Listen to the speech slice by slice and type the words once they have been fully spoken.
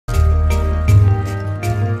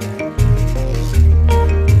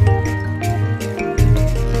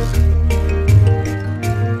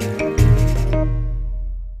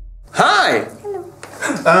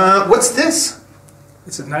What's this?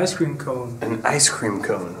 It's an ice cream cone. An ice cream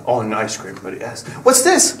cone. Oh, an ice cream, but yes. What's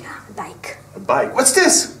this? A bike. A bike. What's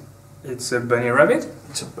this? It's a bunny rabbit.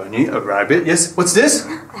 It's a bunny, a rabbit. Yes. What's this?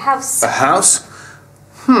 A house. A house.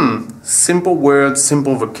 Simple words,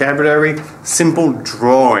 simple vocabulary, simple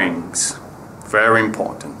drawings. Very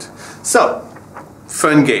important. So,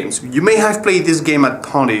 fun games. You may have played this game at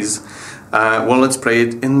parties. Well, let's play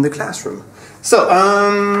it in the classroom. So,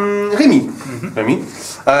 Rémi. Rémi,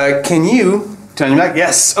 can you turn your back?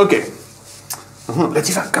 Yes. Okay.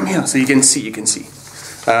 Latifa, come here so you can see.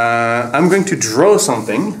 I'm going to draw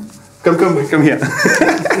something. Come here.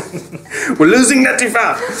 We're losing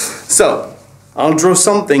Latifa. So, I'll draw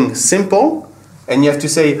something simple, and you have to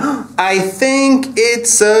say, I think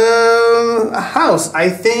it's a house. I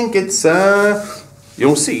think it's a...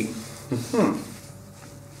 You'll see. You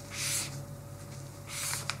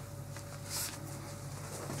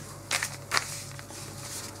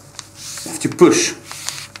have to push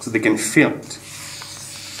so they can feel it.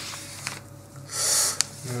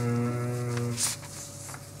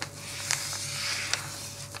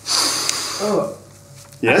 Oh.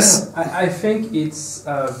 Yes? I think it's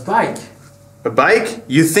a bike. A bike?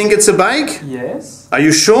 You think it's a bike? Yes. Are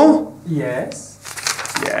you sure? Yes.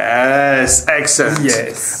 Yes, excellent.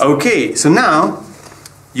 Yes. Okay, so now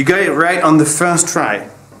you got it right on the first try.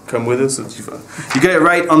 Come with us, Latifa. You got it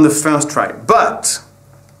right on the first try. But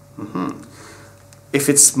if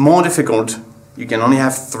it's more difficult, you can only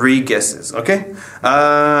have 3 guesses. Okay?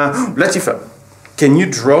 Latifa, can you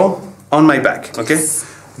draw on my back? Okay? Yes.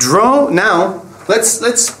 Draw now.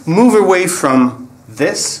 Let's move away from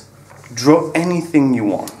this. Draw anything you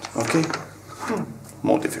want. Okay?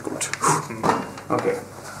 More difficult. Okay.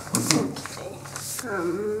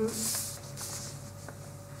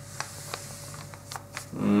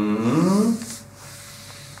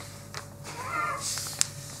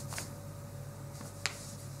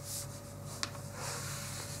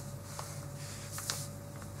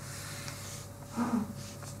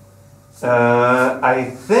 I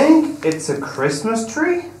think it's a Christmas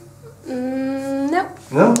tree. No.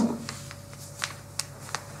 No?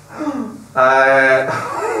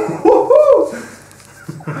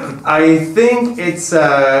 I think it's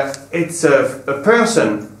a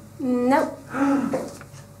person. No.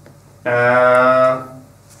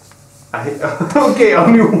 Okay,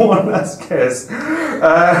 only one last guess.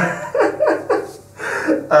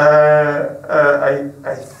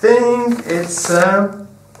 I think it's a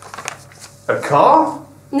car.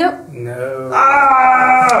 No. No.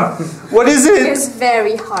 Ah! What is it? It's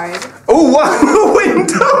very hard. Oh, wow!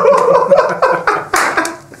 Window.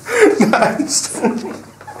 Nice.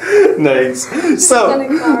 Nice. So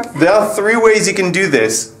there are 3 ways you can do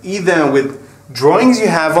this. Either with drawings you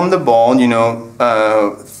have on the board, you know,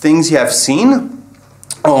 things you have seen,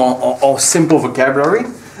 or simple vocabulary.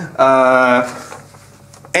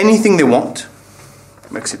 Anything they want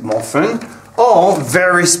makes it more fun. Or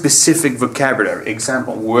very specific vocabulary.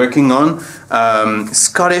 Example, working on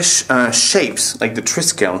Scottish shapes, like the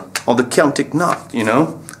triskel or the Celtic knot, you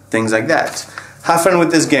know, things like that. Have fun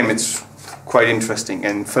with this game. It's quite interesting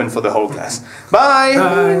and fun for the whole class. Bye!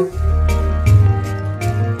 Bye!